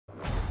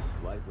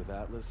life with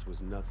Atlas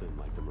was nothing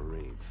like the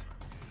Marines,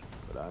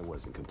 but I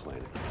wasn't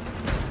complaining.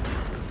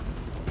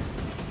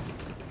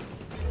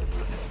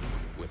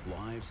 With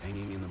lives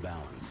hanging in the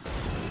balance,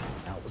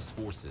 Atlas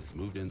forces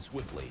moved in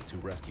swiftly to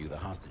rescue the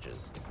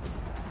hostages.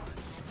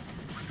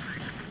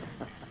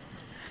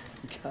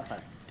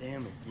 God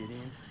damn it,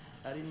 Gideon.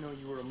 I didn't know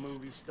you were a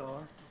movie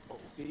star. Oh,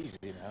 easy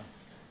now.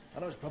 I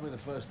know it's probably the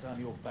first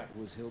time your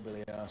backwoods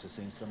hillbilly ass has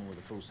seen someone with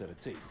a full set of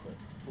teeth, but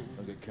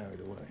don't get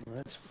carried away. Well,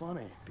 that's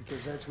funny,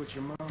 because that's what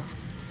your mom...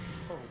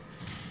 Oh.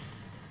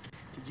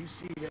 Did you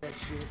see that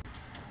shit?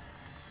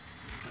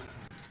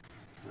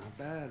 Not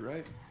bad,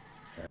 right?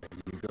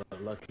 You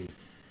got lucky.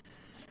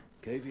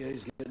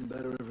 KVA's getting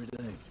better every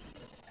day.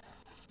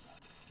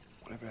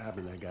 Whatever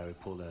happened to that guy we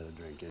pulled out of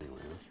the drink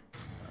anyway,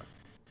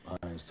 huh?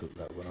 Irons took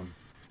that with him.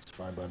 It's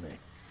fine by me.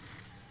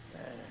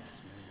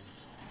 Badass, man.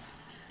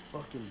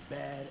 Fucking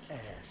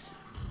badass.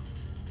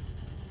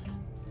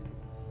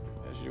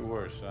 As you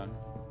were, son.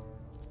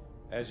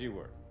 As you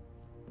were.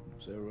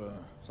 Is there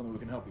something we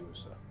can help you with,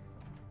 sir?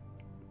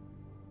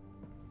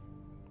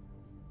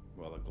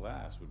 Well, a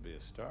glass would be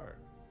a start.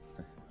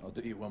 I'll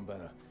do you one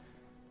better.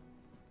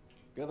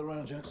 Gather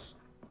around, gents.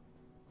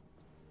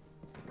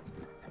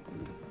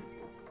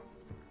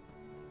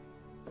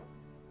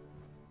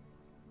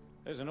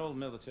 There's an old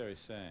military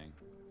saying.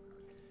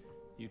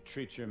 You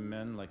treat your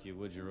men like you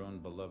would your own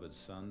beloved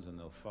sons, and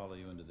they'll follow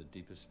you into the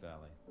deepest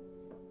valley.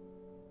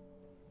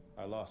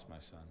 I lost my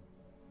son.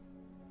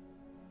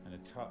 And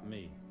it taught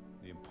me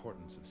the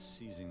importance of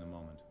seizing the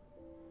moment,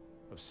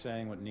 of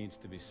saying what needs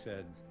to be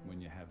said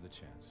when you have the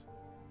chance.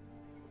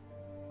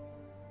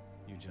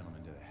 You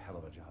gentlemen did a hell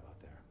of a job out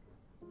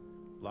there.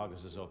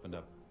 Lagos has opened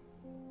up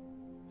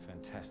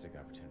fantastic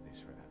opportunities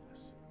for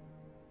Atlas.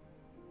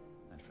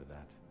 And for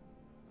that,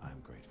 I'm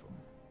grateful.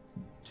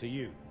 To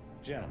you,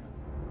 gentlemen.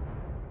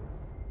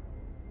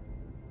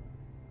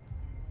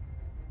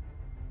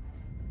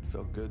 It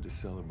felt good to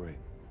celebrate.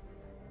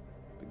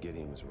 But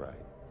Gideon was right.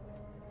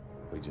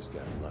 We just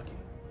got lucky.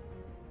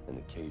 And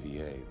the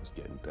KVA was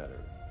getting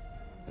better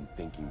and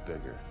thinking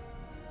bigger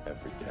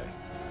every day.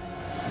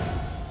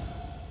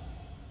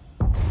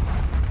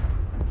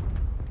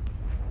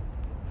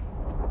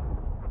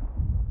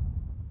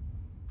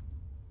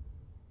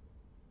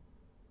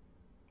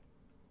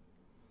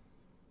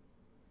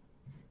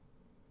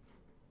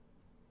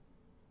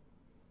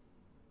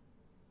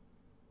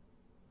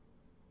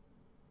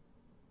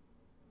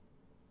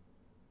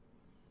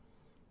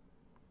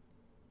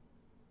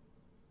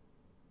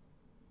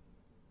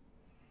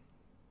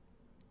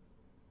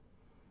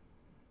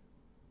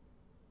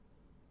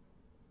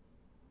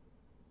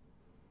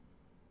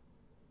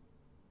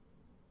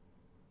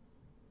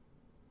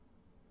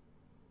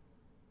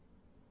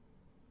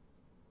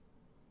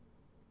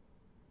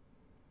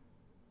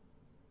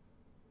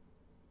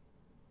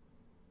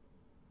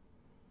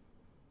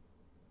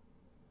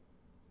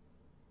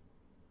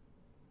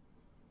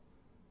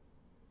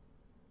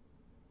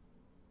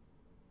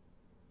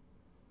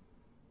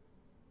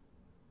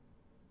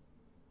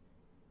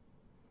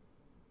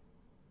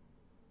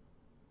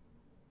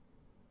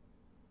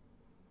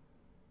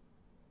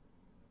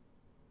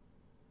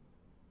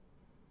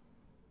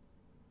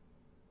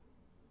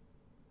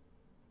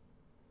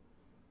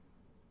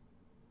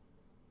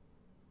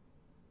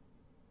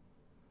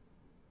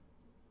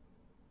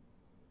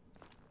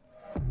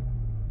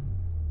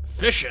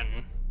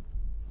 Fishing.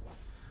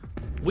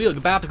 We are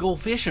about to go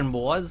fishing,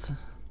 boys.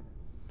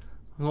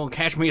 I'm gonna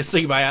catch me a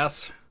sea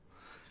bass.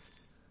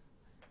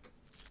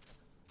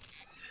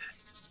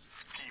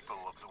 People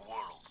of the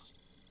world,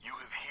 you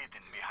have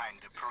hidden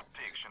behind the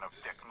protection of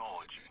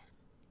technology.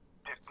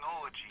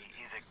 Technology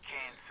is a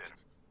cancer.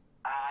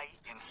 I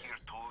am here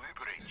to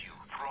liberate you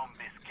from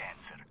this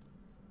cancer.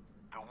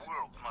 The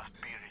world must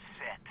be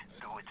reset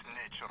to its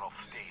natural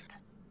state.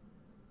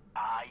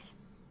 I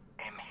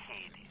am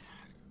Hades.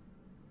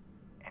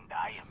 And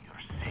I am your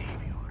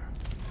savior.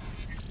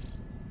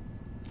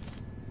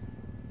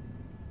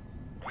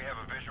 We have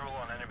a visual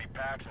on enemy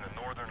packs in the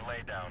northern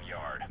laydown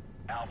yard.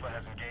 Alpha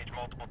has engaged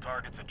multiple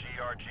targets at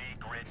GRG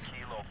Grid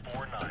Kilo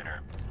 49er.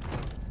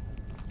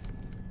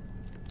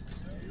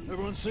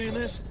 Everyone seeing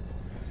this?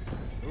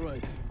 All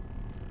right.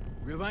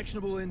 We have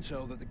actionable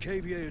intel that the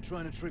KVA are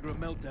trying to trigger a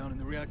meltdown in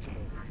the reactor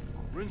load.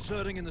 We're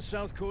inserting in the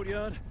south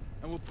courtyard,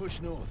 and we'll push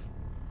north.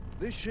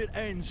 This shit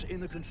ends in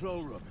the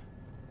control room.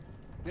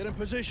 Get in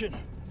position.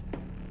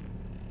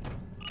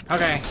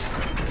 Okay.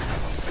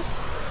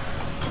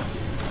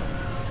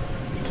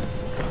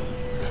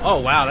 Oh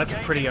wow, that's a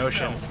pretty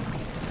ocean.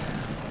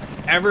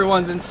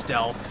 Everyone's in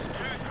stealth.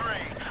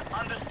 2-3,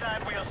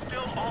 understand we are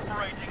still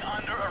operating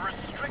under a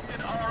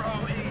restricted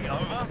ROE,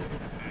 over?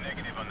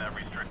 Negative on that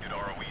restricted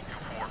ROE,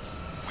 2-4.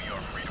 We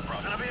are free to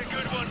process. Gonna be a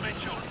good one,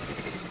 Mitchell.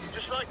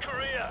 Just like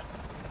Korea.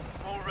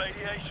 More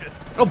radiation.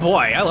 Oh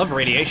boy, I love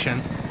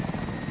radiation.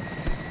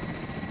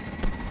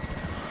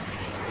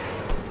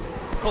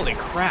 Holy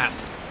crap.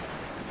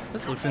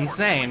 This looks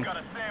insane. We've got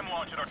a SAM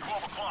launch at our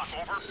 12 o'clock,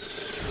 over.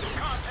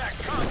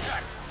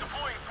 Contact.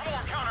 Deploying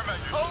more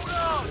countermeasures. Hold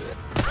on!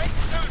 Rate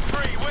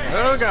 2-3, we're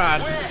Oh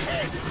god.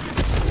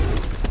 ahead.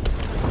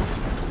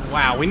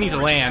 Wow, we need to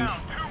land.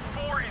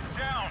 2-4 is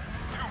down.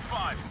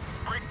 2-5.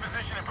 Break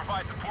position and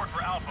provide support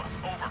for Alpha.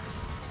 Over.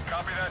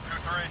 Copy that,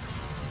 2-3.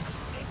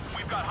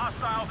 We've got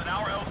hostiles in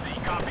our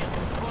LZ. Copy.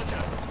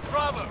 Roger.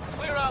 Bravo,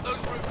 clear out those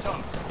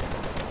rooftops.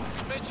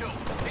 Mitchell,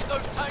 hit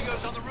those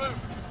tangos on the roof.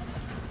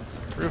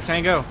 Roof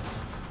tango.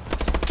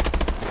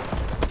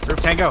 Roof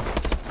tango.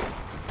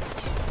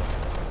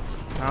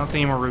 I don't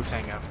see any more roof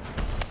tango.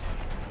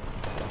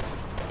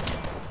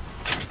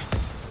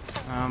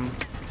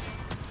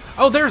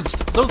 Oh, there's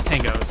those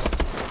tangos.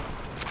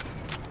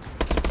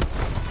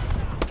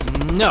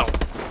 No.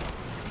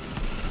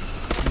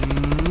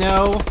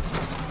 No.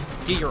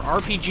 Get your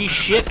RPG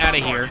shit out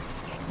of here.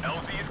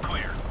 LZ is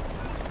clear.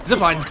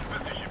 Zipline.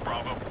 Position,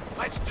 Bravo.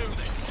 Let's do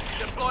this.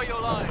 Deploy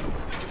your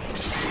lines.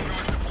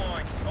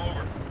 Deploying.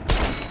 Over.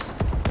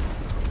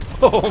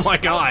 Oh my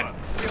god.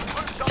 We have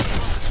boots on the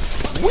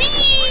roof.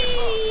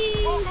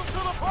 Whee! Welcome to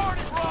the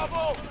party,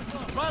 Bravo!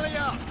 Rally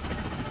up.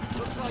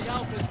 Looks like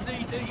Alpha's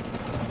knee deep.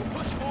 We'll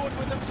push forward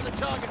with them to the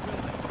target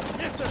building.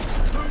 Yes, sir.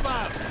 Move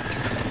out.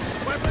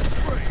 Weapons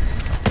free.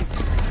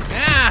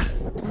 Ah!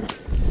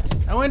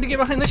 I wanted to get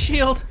behind the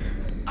shield.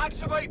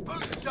 Activate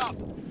boosts up.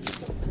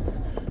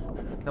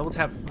 Double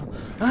tap.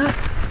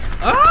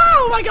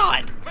 Oh my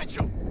god!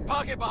 Mitchell,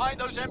 park it behind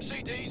those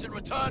MCDs and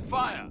return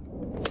fire.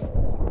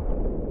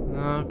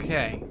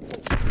 Okay.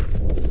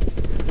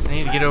 I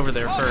need to get over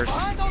there first.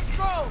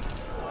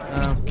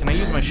 Can I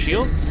use my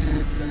shield?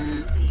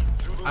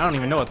 I don't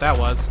even know what that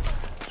was.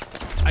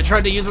 I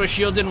tried to use my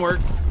shield, didn't work.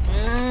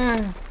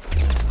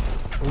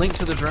 Link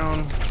to the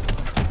drone.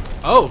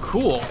 Oh,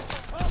 cool.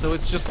 So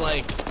it's just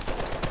like...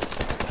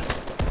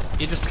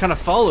 it just kind of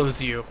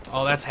follows you.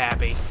 Oh, that's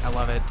happy. I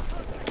love it.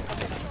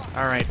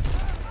 Alright.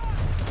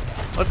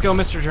 Let's go,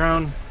 Mr.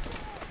 Drone.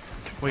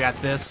 We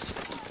got this.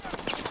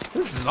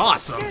 This is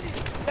awesome.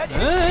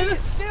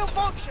 Still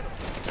functional.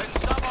 Can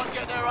someone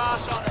get their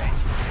ass on it?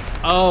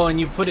 Oh, and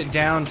you put it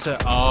down to...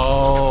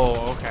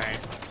 oh, okay.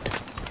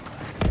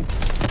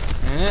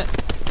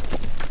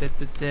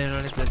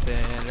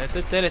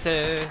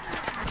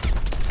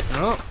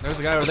 Oh, there's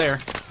a guy over there.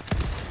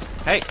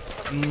 Hey,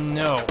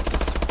 no.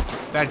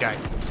 Bad guy.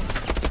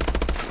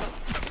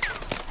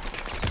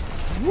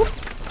 Whoop.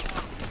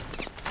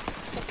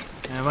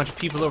 And a bunch of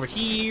people over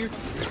here.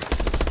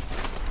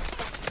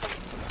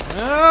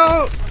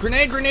 Oh!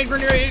 Grenade, grenade,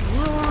 grenade!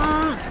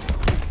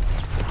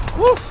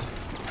 Woof!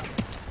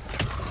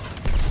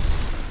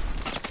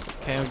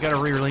 Okay, we've got to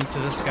re-link to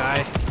this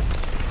guy.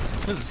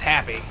 This is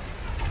happy.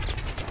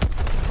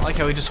 I like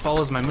how he just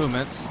follows my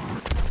movements,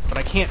 but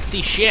I can't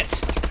see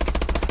shit.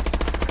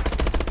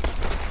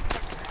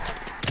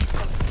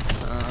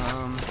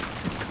 I'm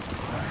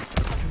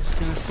just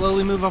gonna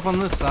slowly move up on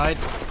this side.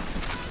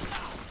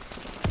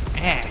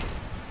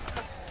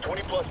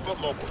 20+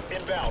 foot local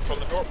inbound from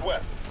the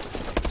northwest.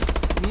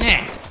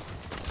 Nah.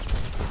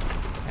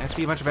 I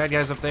see a bunch of bad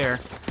guys up there.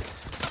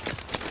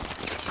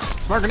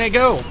 Smart grenade,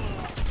 go!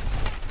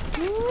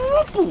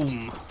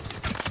 Boom!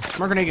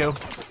 Smart grenade, go.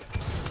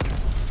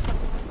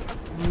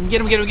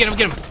 Get him, get him, get him,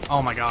 get him!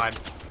 Oh my god.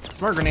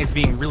 Smart grenade's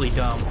being really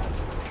dumb.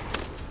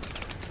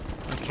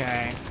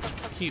 Okay,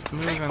 let's keep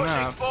moving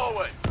up.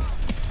 Forward.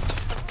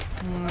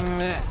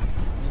 I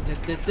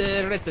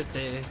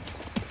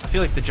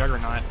feel like the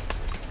Juggernaut.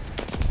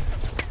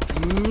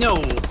 No!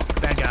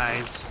 Bad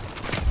guys.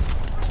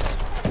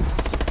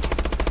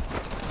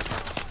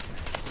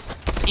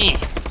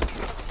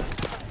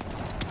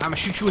 I'ma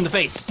shoot you in the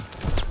face.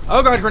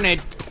 Oh god,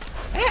 grenade.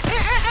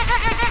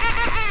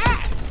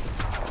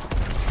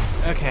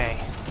 Okay.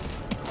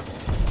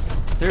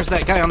 There's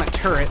that guy on that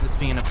turret that's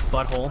being a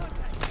butthole.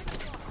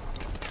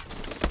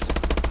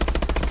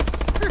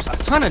 There's a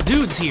ton of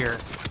dudes here.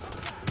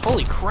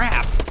 Holy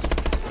crap.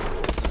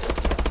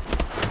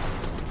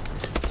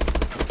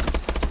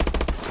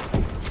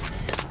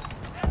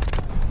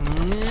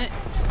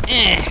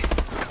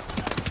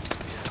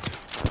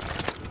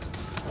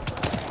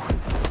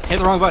 Hit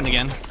the wrong button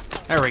again.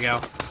 There we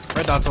go.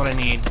 Red dot's what I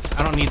need.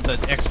 I don't need the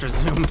extra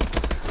zoom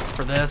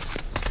for this.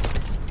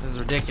 This is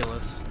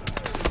ridiculous.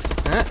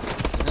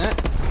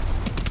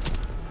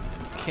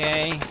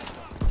 Okay.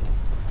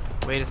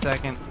 Wait a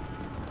second.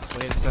 Just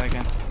wait a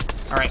second.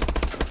 Alright.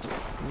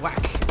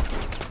 Whack.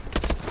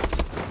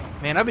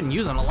 Man, I've been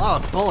using a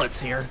lot of bullets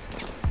here.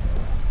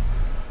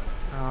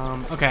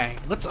 Okay.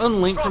 Let's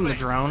unlink from the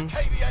drone.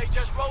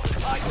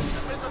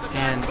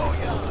 And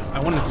I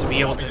wanted to be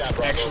able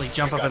to actually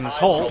jump up in this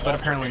hole, but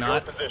apparently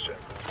not.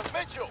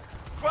 Mitchell,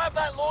 grab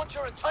that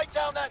launcher and take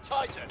down that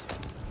Titan.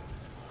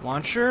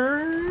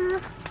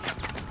 Launcher?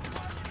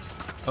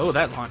 Oh,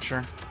 that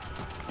launcher.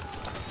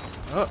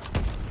 Oh.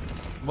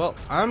 Well,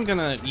 I'm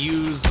gonna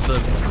use the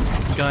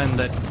gun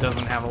that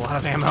doesn't have a lot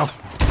of ammo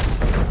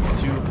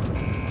to...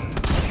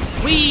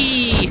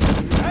 Whee!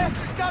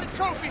 Bastard's got a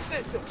trophy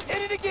system.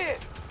 Hit it again.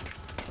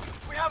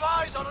 We have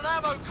eyes on an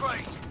ammo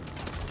crate.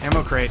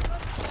 Ammo crate.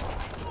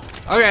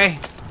 Okay.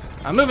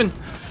 I'm moving.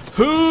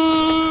 There's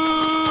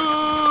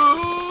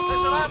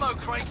an ammo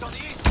crate on the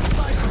eastern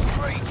side of the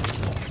street.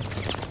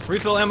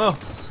 Refill ammo.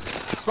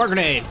 Smart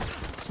grenade.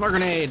 Smart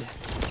grenade.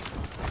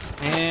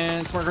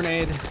 And smart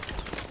grenade.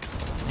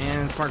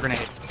 And smart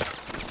grenade.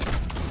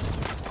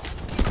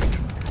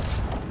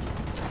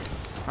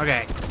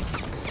 Okay.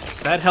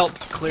 That helped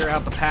clear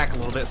out the pack a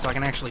little bit so I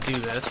can actually do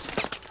this.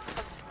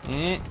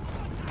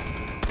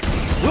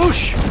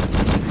 Whoosh!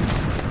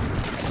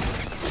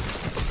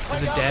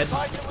 Is it dead?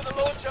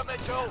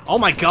 Oh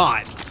my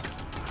god!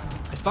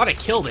 I thought I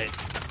killed it.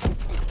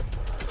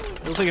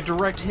 It was like a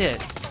direct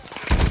hit.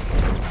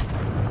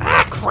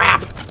 Ah,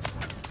 crap!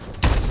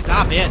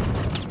 Stop it.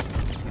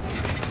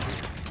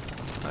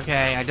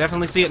 Okay, I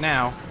definitely see it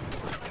now.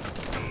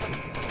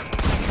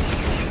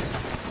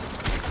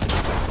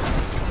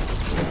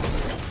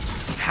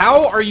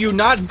 How are you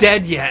not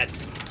dead yet?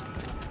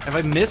 Have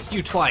I missed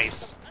you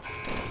twice?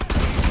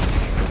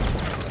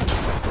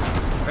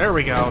 There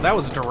we go. That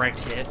was a direct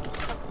hit.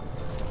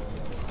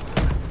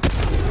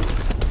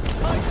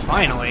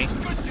 Finally.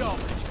 Good job.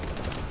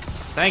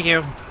 Thank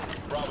you.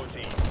 Bravo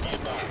team, be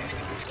advised.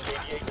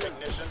 88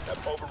 technicians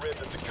have overrid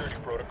the security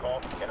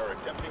protocol and are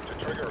attempting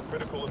to trigger a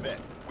critical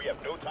event. We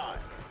have no time.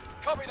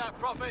 Copy that,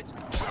 Prophet.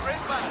 We're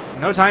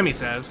inbound. No time, he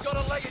says. Got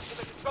a leg into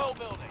the control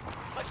building.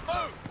 Let's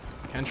move.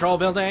 Control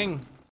building.